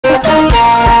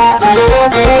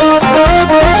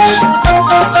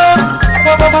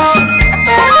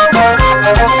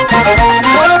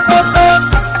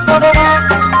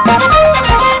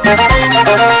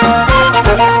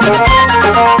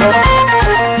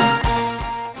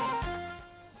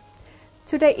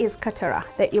Today is Katara,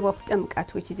 the eve of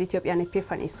Temkat, which is Ethiopian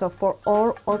Epiphany. So for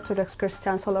all Orthodox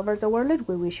Christians all over the world,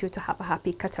 we wish you to have a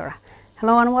happy Katara.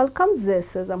 Hello and welcome.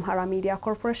 This is Amhara Media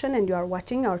Corporation and you are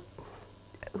watching our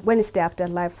Wednesday After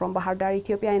live from Bahar Dar,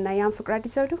 Ethiopia, and I am Fikra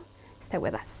Disodu. Stay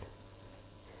with us.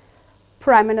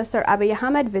 Prime Minister Abiy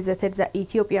Ahmed visited the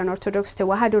Ethiopian Orthodox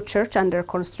Tewahedo Church under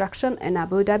construction in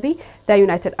Abu Dhabi, the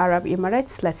United Arab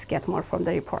Emirates. Let's get more from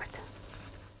the report.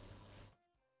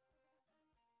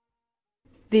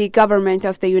 The government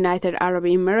of the United Arab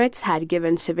Emirates had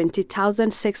given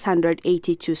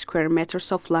 70,682 square meters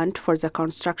of land for the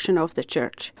construction of the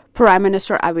church. Prime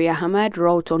Minister Abiy Ahmed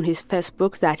wrote on his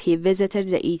Facebook that he visited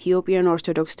the Ethiopian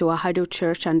Orthodox Tewahedo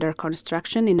Church under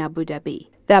construction in Abu Dhabi.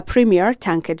 The premier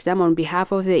thanked them on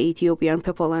behalf of the Ethiopian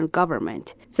people and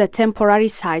government. The temporary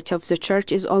site of the church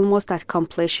is almost at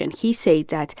completion. He said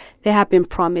that they have been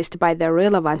promised by the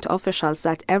relevant officials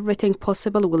that everything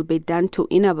possible will be done to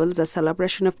enable the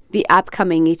celebration of the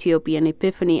upcoming Ethiopian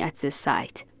Epiphany at this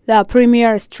site. The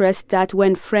premier stressed that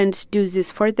when friends do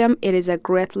this for them, it is a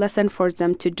great lesson for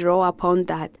them to draw upon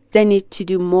that they need to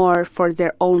do more for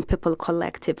their own people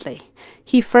collectively.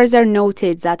 He further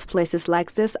noted that places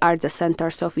like this are the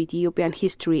centers of Ethiopian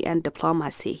history and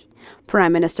diplomacy.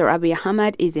 Prime Minister Abiy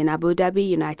Ahmed is in Abu Dhabi,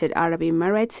 United Arab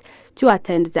Emirates, to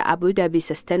attend the Abu Dhabi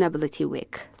Sustainability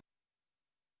Week.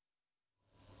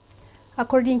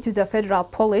 According to the Federal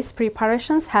Police,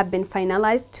 preparations have been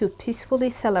finalized to peacefully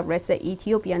celebrate the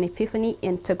Ethiopian Epiphany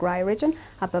in Tigray region.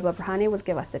 Ababa Brhane will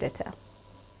give us the detail.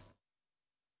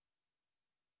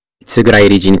 Tigray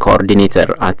Region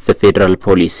Coordinator at the Federal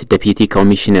Police, Deputy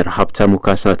Commissioner Habtamu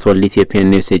Kasa, told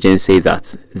Ethiopian News Agency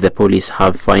that the police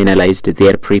have finalized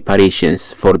their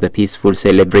preparations for the peaceful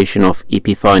celebration of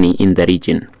Epiphany in the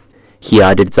region. He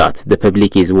added that the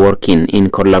public is working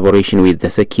in collaboration with the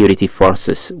security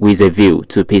forces with a view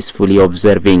to peacefully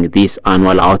observing this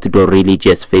annual outdoor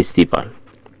religious festival.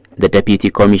 The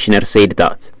Deputy Commissioner said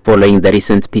that, following the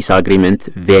recent peace agreement,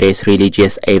 various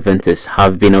religious events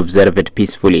have been observed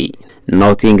peacefully,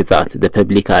 noting that the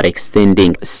public are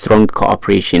extending strong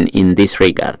cooperation in this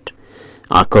regard.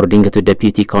 According to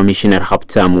Deputy Commissioner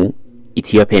Habtamu,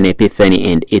 Ethiopian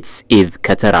Epiphany and its Eve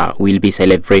Katara will be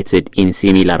celebrated in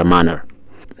similar manner.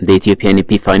 The Ethiopian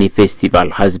Epiphany Festival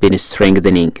has been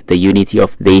strengthening the unity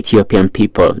of the Ethiopian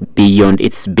people beyond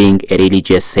its being a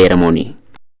religious ceremony.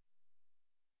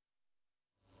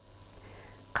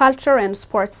 Culture and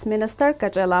Sports Minister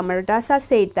Kajala Merdasa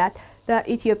said that the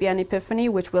Ethiopian Epiphany,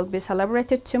 which will be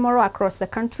celebrated tomorrow across the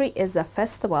country, is a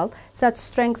festival that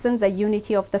strengthens the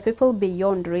unity of the people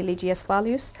beyond religious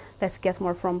values. Let's get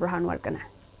more from Burhan Wargana.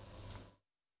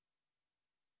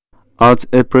 At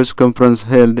a press conference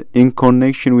held in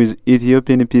connection with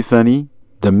Ethiopian Epiphany,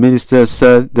 the minister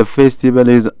said the festival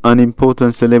is an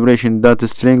important celebration that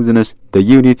strengthens the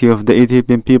unity of the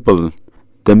Ethiopian people.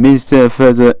 The minister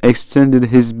further extended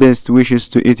his best wishes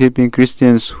to Ethiopian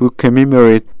Christians who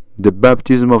commemorate the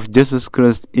baptism of Jesus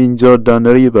Christ in Jordan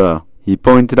River. He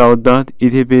pointed out that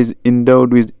Ethiopia is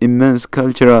endowed with immense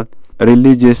cultural,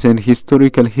 religious and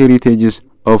historical heritages,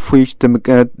 of which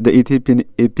Temkat, the Ethiopian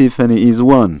Epiphany, is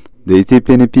one. The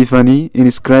Ethiopian Epiphany,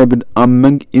 inscribed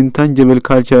among intangible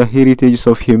cultural heritages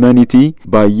of humanity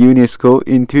by UNESCO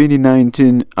in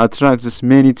 2019, attracts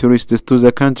many tourists to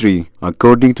the country.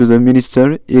 According to the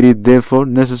minister, it is therefore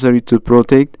necessary to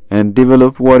protect and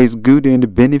develop what is good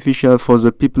and beneficial for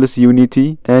the people's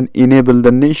unity and enable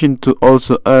the nation to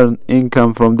also earn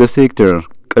income from the sector.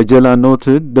 Kajala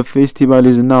noted the festival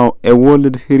is now a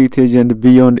world heritage and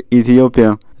beyond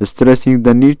Ethiopia, stressing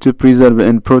the need to preserve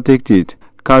and protect it.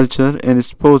 Culture and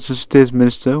Sports State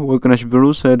Minister Wakanash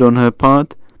Buru said on her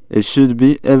part, it should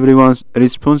be everyone's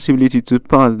responsibility to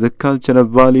pass the cultural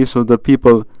values of the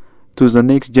people to the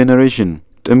next generation.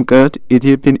 Temkat,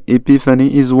 Ethiopian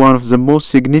Epiphany, is one of the most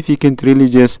significant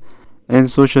religious and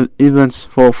social events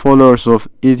for followers of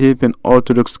Ethiopian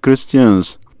Orthodox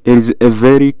Christians. It is a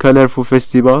very colorful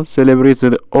festival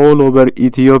celebrated all over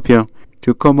Ethiopia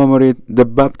to commemorate the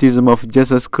baptism of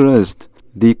Jesus Christ.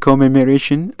 The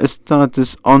commemoration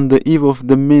starts on the eve of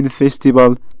the main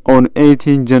festival on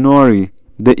 18 January.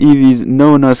 The eve is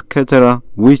known as Katara,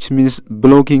 which means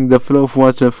blocking the flow of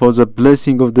water for the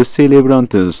blessing of the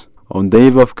celebrants. On the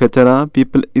eve of Katara,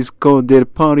 people escort their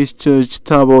parish church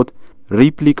tabot,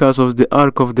 replicas of the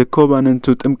Ark of the Covenant,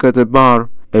 to Temkat Bar,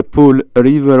 a pool,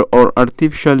 river or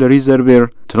artificial reservoir,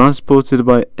 transported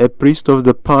by a priest of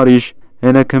the parish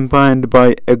and accompanied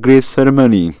by a great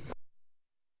ceremony.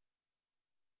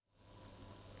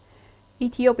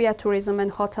 Ethiopia Tourism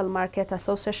and Hotel Market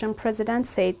Association president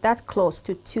said that close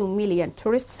to 2 million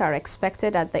tourists are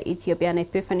expected at the Ethiopian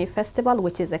Epiphany Festival,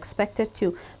 which is expected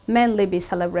to mainly be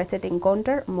celebrated in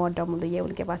Gondar. Modamuluye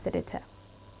will give us the detail.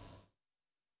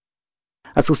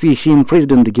 Association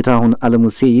President Getahun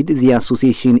Alamu said the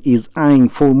association is eyeing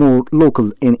for more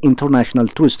local and international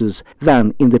tourists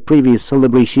than in the previous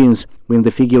celebrations when the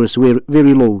figures were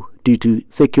very low due to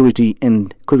security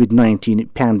and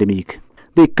COVID-19 pandemic.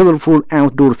 The colorful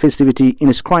outdoor festivity,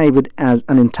 inscribed as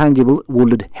an intangible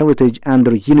World Heritage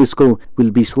under UNESCO,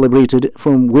 will be celebrated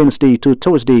from Wednesday to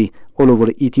Thursday all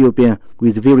over Ethiopia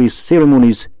with various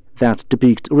ceremonies that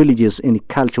depict religious and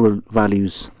cultural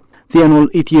values. The annual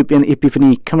Ethiopian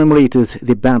Epiphany commemorated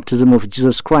the baptism of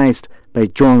Jesus Christ by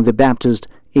John the Baptist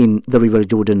in the River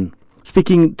Jordan.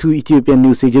 Speaking to Ethiopian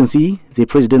News Agency, the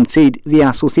president said the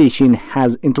association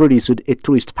has introduced a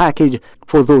tourist package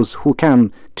for those who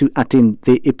come to attend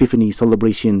the Epiphany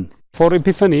celebration. For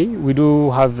Epiphany, we do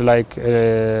have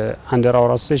under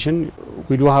our association,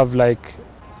 we do have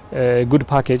a good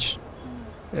package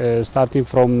starting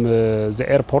from the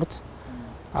airport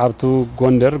up to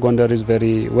Gondar. Gondar is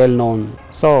very well known.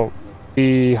 So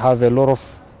we have a lot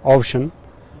of option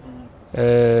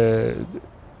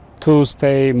to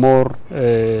stay more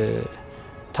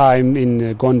time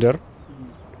in Gondar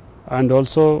and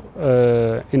also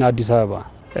in Addis Ababa.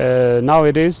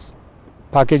 Nowadays,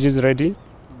 package is ready.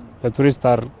 The tourists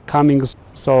are coming,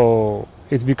 so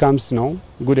it becomes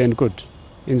good and good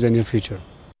in the near future.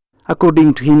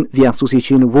 According to him, the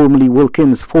association warmly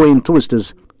welcomes foreign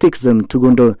tourists, takes them to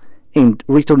Gondar and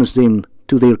returns them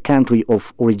to their country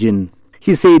of origin.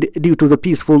 He said due to the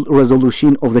peaceful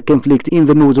resolution of the conflict in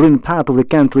the northern part of the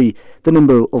country, the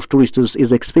number of tourists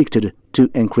is expected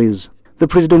to increase. The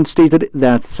president stated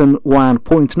that some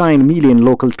 1.9 million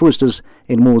local tourists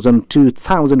and more than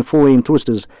 2,000 foreign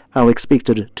tourists are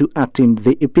expected to attend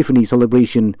the Epiphany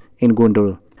celebration in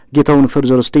Gondar. Getahun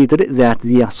further stated that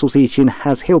the association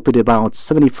has helped about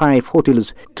 75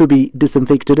 hotels to be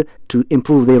disinfected to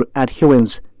improve their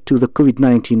adherence to the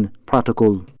COVID-19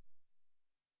 protocol.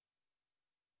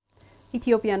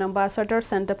 Ethiopian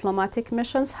ambassadors and diplomatic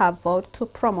missions have vowed to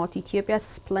promote Ethiopia's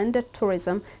splendid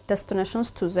tourism destinations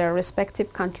to their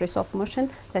respective countries of mission.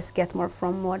 Let's get more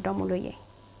from Modamuluye.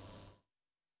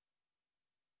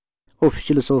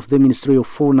 Officials of the Ministry of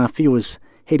Foreign Affairs,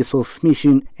 heads of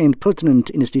mission and pertinent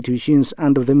institutions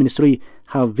under the ministry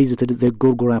have visited the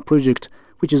Gorgora project,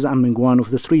 which is among one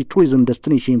of the 3 tourism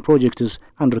destination projects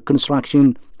under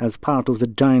construction as part of the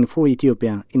Dine for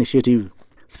Ethiopia initiative.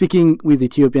 Speaking with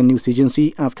Ethiopian News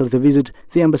Agency after the visit,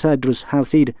 the ambassadors have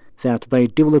said that by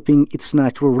developing its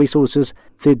natural resources,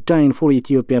 the Dine for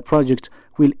Ethiopia project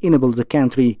will enable the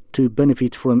country to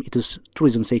benefit from its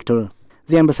tourism sector.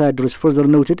 The ambassadors further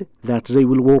noted that they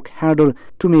will work harder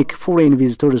to make foreign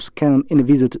visitors come and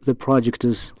visit the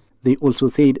projects. They also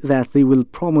said that they will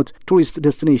promote tourist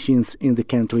destinations in the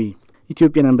country.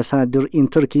 Ethiopian ambassador in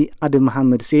Turkey, Adam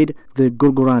Mohammed, said the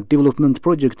Gorgora development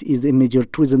project is a major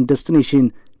tourism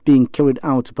destination being carried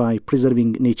out by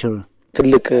preserving nature.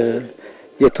 ትልቅ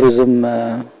የቱሪዝም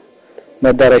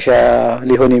መዳረሻ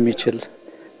ሊሆን የሚችል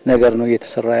ነገር ነው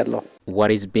እየተሰራ ያለው. What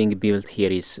is being built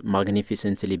here is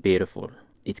magnificently beautiful.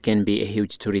 It can be a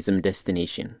huge tourism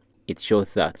destination. It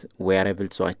shows that we are able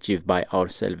to achieve by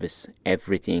ourselves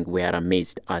everything we are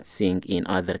amazed at seeing in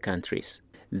other countries.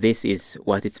 This is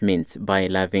what it means by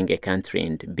loving a country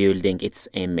and building its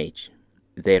image.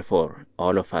 Therefore,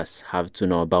 all of us have to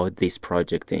know about this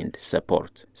project and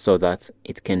support so that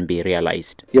it can be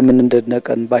realized.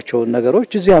 የምንደነቀንባቸው ነገሮች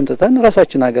እዚህ አምጥተን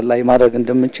ራሳችን ሀገር ላይ ማድረግ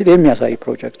እንደምንችል የሚያሳይ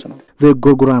ፕሮጀክት ነው. The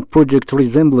Gorgora project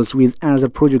resembles with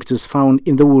other projects found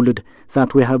in the world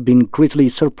that we have been greatly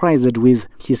surprised with,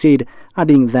 he said,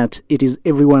 adding that it is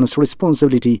everyone's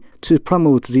responsibility to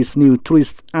promote these new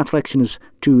tourist attractions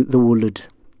to the world.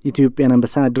 Ethiopian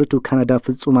ambassador to Canada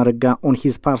Fitsum Arega on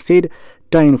his part said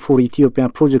Dine for Ethiopia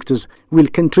projects will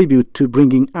contribute to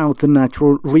bringing out the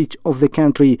natural reach of the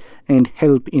country and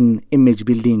help in image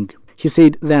building. He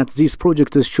said that these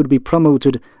projects should be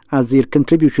promoted as their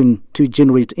contribution to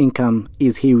generate income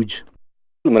is huge.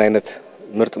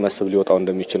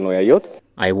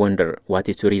 I wonder what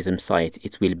a tourism site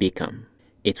it will become.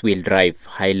 It will drive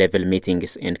high-level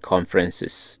meetings and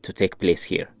conferences to take place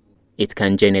here. It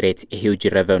can generate a huge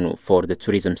revenue for the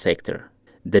tourism sector.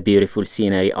 The beautiful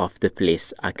scenery of the place,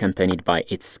 accompanied by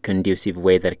its conducive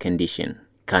weather condition,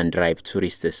 can drive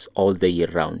tourists all the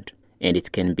year round, and it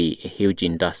can be a huge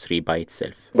industry by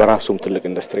itself.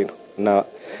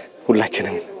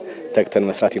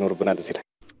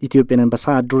 Ethiopian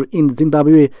ambassador in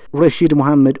Zimbabwe, Rashid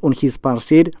Mohammed, on his part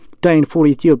said, Dying for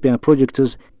Ethiopia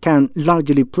projects can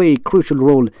largely play a crucial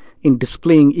role in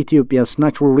displaying Ethiopia's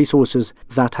natural resources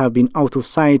that have been out of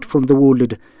sight from the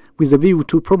world, with a view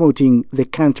to promoting the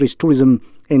country's tourism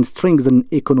and strengthen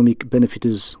economic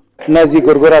benefits. እነዚህ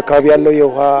ጎርጎራ አካባቢ ያለው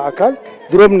የውሃ አካል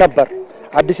ድሮም ነበር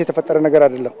አዲስ የተፈጠረ ነገር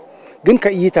አይደለም ግን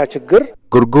ከእይታ ችግር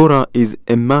Gorgora is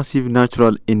a massive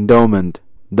natural endowment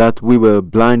that we were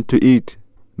blind to it,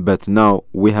 but now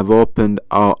we have opened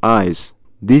our eyes.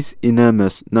 This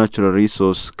enormous natural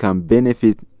resource can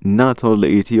benefit not only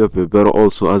Ethiopia but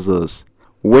also others.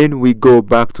 When we go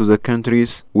back to the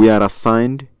countries we are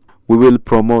assigned, we will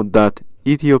promote that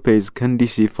Ethiopia is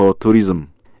conducive for tourism.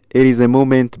 It is a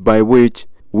moment by which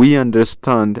we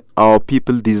understand our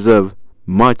people deserve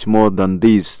much more than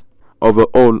this.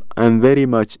 Overall, I am very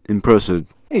much impressed.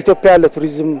 ኢትዮጵያ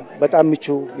ለቱሪዝም በጣም ምቹ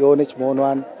የሆነች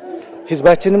መሆኗን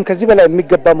ህዝባችንም ከዚህ በላይ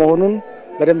የሚገባ መሆኑን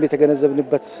በደንብ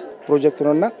የተገነዘብንበት ፕሮጀክት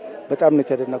ነውና በጣም ነው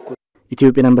የተደነኩት።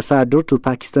 Ethiopian ambassador to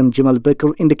Pakistan Jamal Bakr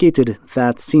indicated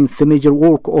that since the major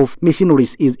work of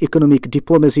missionaries is economic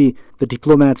diplomacy, the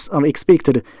diplomats are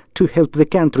expected to help the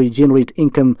country generate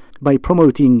income by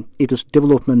promoting its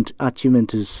development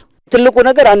achievements. ትልቁ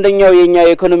ነገር አንደኛው የኛ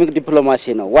ኢኮኖሚክ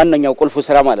ዲፕሎማሲ ነው ዋናኛው ቁልፉ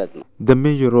ስራ ማለት ነው The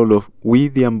major role of we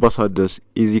the ambassadors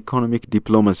is economic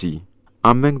diplomacy.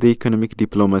 Among the economic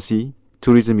diplomacy,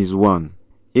 tourism is one.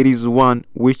 It is one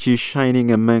which is shining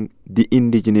among the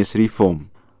indigenous reform.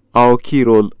 Our key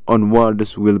role onwards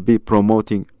will be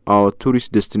promoting our tourist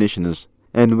destinations,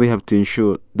 and we have to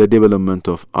ensure the development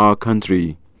of our country.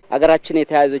 አገራችን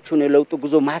የተያዘችውን የለውጥ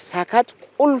ጉዞ ማሳካት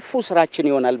ቁልፉ ስራችን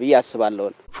ይሆናል ብዬ አስባለሁ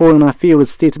Foreign Affairs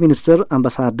State Minister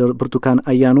Ambassador Burtukan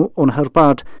Ayano on her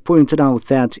part pointed out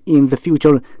that in the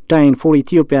future Dying for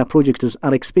Ethiopia projects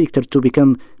are expected to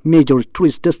become major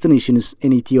tourist destinations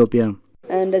in Ethiopia.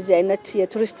 እንደዚህ አይነት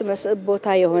የቱሪስት መስህብ ቦታ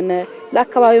የሆነ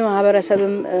ለአካባቢው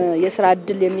ማህበረሰብም የሥራ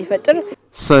ዕድል የሚፈጥር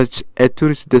Such a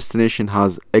tourist destination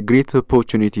has a great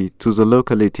opportunity to the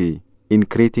locality in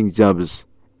creating jobs,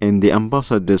 and the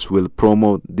ambassadors will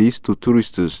promote these to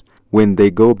tourists when they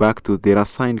go back to their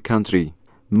assigned country.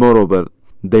 Moreover,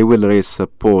 they will raise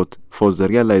support for the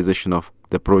realization of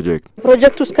the project.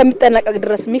 ፕሮጀክቱ እስከሚጠናቀቅ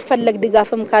ድረስ የሚፈለግ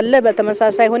ድጋፍም ካለ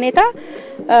በተመሳሳይ ሁኔታ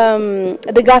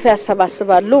ድጋፍ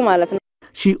ያሰባስባሉ ማለት ነው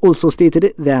She also stated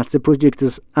that the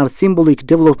projects are symbolic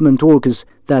development works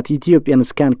that Ethiopians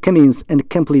can commence and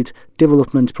complete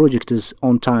development projects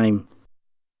on time.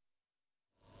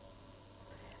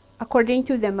 According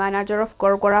to the manager of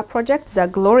Gorgora project, the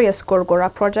glorious Gorgora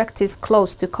project is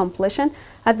close to completion,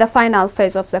 at the final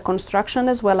phase of the construction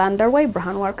is well underway.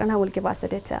 Brahan Warkana will give us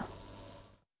the detail.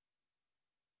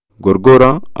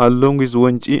 Gorgora, along with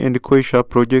Wenchi and Koisha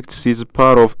projects, is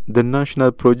part of the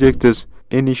national projects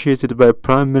initiated by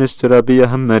Prime Minister Abiy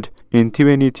Ahmed in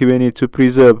 2020 to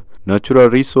preserve natural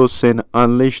resources and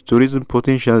unleash tourism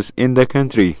potentials in the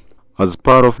country. As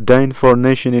part of Dying for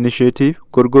Nation initiative,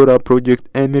 Gorgora project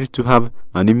aims to have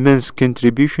an immense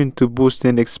contribution to boost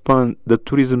and expand the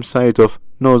tourism site of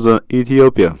northern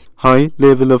Ethiopia.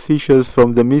 High-level officials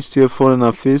from the Ministry of Foreign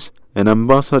Affairs and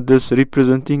ambassadors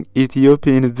representing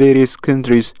Ethiopia in various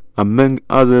countries, among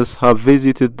others, have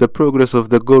visited the progress of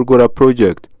the Gorgora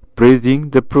project. Praising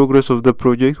the progress of the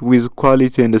project with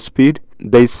quality and speed,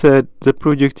 they said the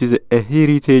project is a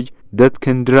heritage that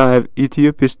can drive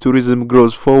Ethiopia's tourism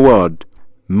growth forward.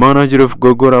 Manager of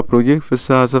Gorgora project,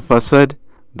 Fasasa said,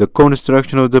 the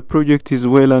construction of the project is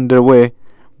well underway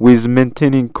with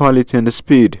maintaining quality and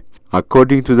speed.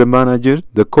 According to the manager,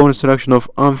 the construction of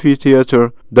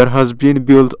amphitheater that has been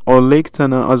built on Lake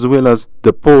Tana as well as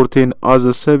the port and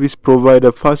other service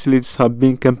provider facilities have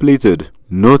been completed.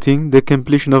 Noting the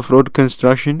completion of road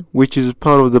construction, which is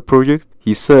part of the project,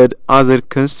 he said other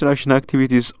construction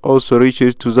activities also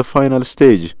reached to the final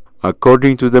stage.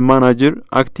 According to the manager,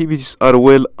 activities are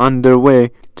well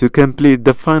underway to complete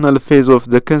the final phase of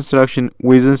the construction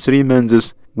within 3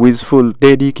 months with full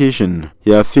dedication.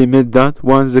 He affirmed that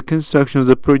once the construction of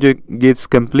the project gets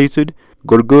completed,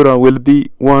 Gorgora will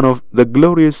be one of the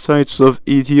glorious sites of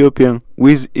Ethiopia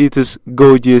with its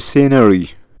gorgeous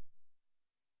scenery.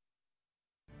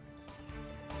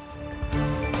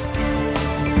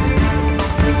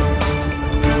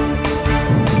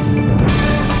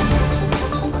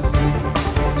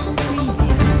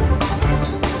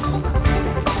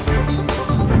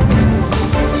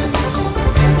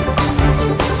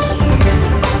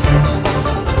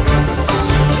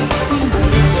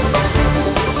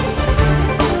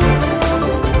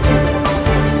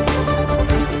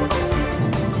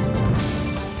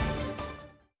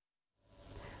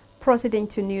 Proceeding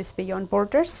to news beyond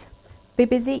borders.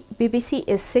 BBC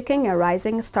is seeking a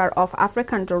rising star of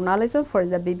African journalism for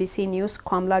the BBC News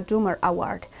Kwamla Dumer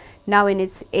Award. Now in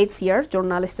its 8th year,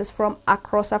 journalists from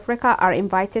across Africa are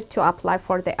invited to apply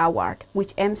for the award,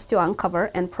 which aims to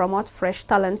uncover and promote fresh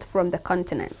talent from the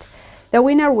continent. The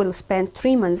winner will spend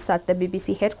 3 months at the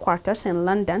BBC headquarters in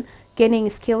London, gaining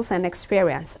skills and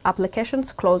experience.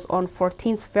 Applications close on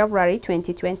 14th February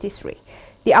 2023.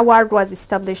 The award was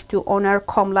established to honor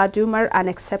Kwamla Dumer, an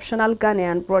exceptional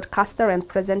Ghanaian broadcaster and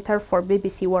presenter for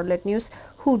BBC World News,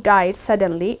 who died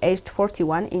suddenly, aged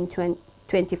 41, in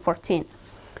 2014.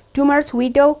 Dumer's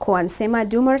widow, Kwansema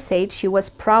Dumer, said she was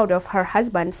proud of her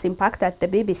husband's impact at the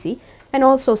BBC and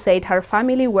also said her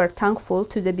family were thankful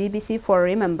to the BBC for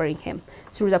remembering him.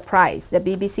 Through the prize, the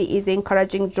BBC is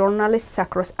encouraging journalists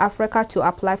across Africa to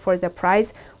apply for the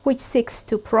prize, which seeks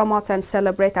to promote and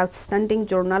celebrate outstanding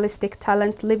journalistic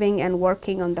talent living and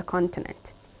working on the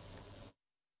continent.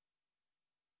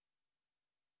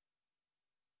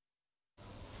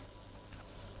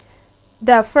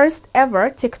 The first ever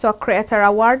TikTok Creator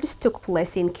Awards took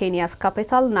place in Kenya's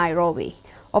capital, Nairobi,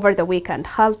 over the weekend,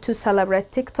 held to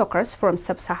celebrate TikTokers from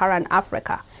sub-Saharan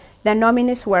Africa. The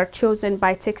nominees were chosen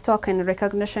by TikTok in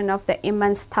recognition of the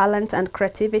immense talent and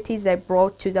creativity they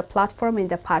brought to the platform in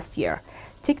the past year.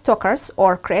 TikTokers,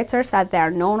 or creators as they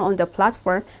are known on the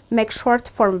platform, make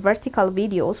short-form vertical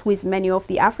videos with many of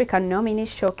the African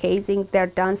nominees showcasing their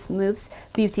dance moves,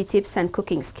 beauty tips, and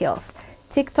cooking skills.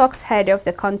 TikTok's head of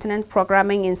the content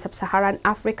programming in sub-Saharan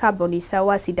Africa,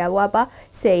 Bonisawa Sidawaba,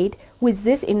 said, "With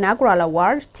this inaugural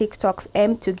award, TikTok's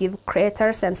aim to give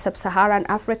creators in sub-Saharan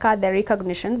Africa the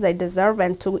recognition they deserve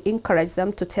and to encourage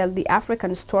them to tell the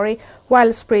African story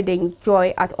while spreading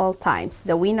joy at all times."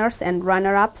 The winners and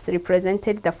runner-ups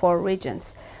represented the 4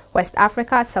 regions: West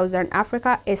Africa, Southern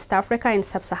Africa, East Africa, and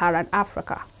sub-Saharan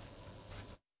Africa.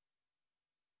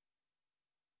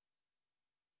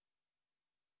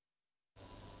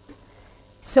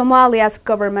 Somalia's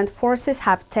government forces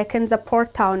have taken the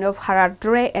port town of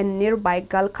Haradre and nearby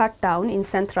Galkat town in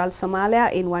central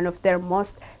Somalia in one of their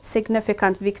most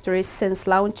significant victories since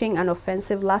launching an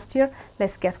offensive last year.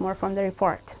 Let's get more from the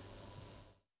report.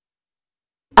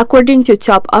 According to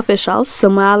top officials,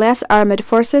 Somalia's armed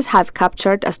forces have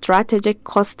captured a strategic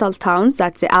coastal town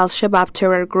that the Al-Shabaab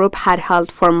terror group had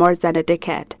held for more than a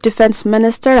decade. Defense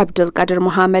Minister Abdulkadir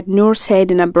Mohamed Noor said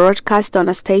in a broadcast on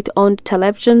a state-owned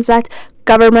television that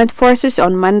government forces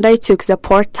on Monday took the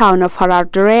port town of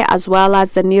Haradre as well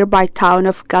as the nearby town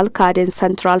of Galkad in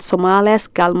central Somalia's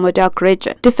Galmudug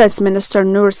region. Defense Minister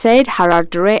Noor said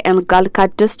Haradre and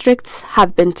Galkad districts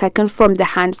have been taken from the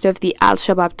hands of the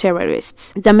Al-Shabaab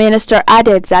terrorists. The minister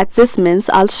added that this means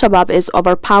Al-Shabaab is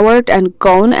overpowered and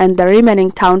gone and the remaining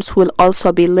towns will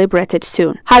also be liberated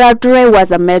soon. Haradre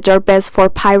was a major base for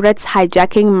pirates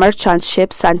hijacking merchant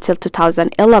ships until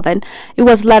 2011. It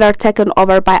was later taken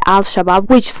over by Al-Shabaab,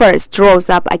 which first rose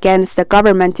up against the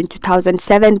government in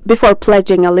 2007 before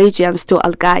pledging allegiance to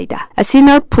Al-Qaeda. A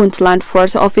senior Puntland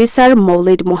Force officer,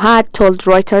 Maulid Muhad, told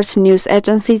Reuters news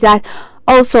agency that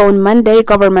also on Monday,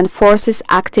 government forces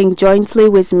acting jointly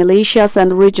with militias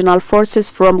and regional forces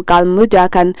from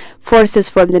Galmudug and forces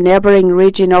from the neighboring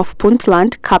region of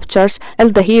Puntland captures El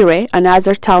Dahire,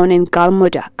 another town in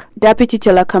Galmudug. Deputy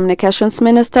Telecommunications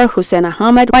Minister Hussein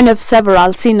Ahmed, one of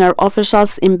several senior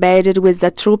officials embedded with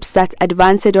the troops that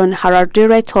advanced on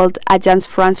Haradire, told Agence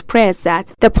France Presse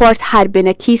that the port had been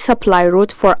a key supply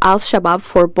route for Al-Shabaab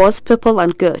for both people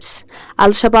and goods.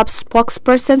 Al-Shabaab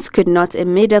spokespersons could not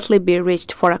immediately be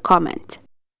reached for a comment.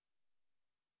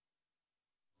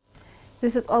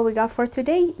 This is all we got for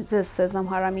today. This is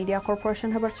Amhara Media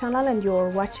Corporation Habar channel and you're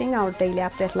watching our daily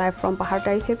update live from Bahar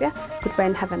Dar, Ethiopia. Goodbye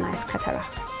and have a nice Katara.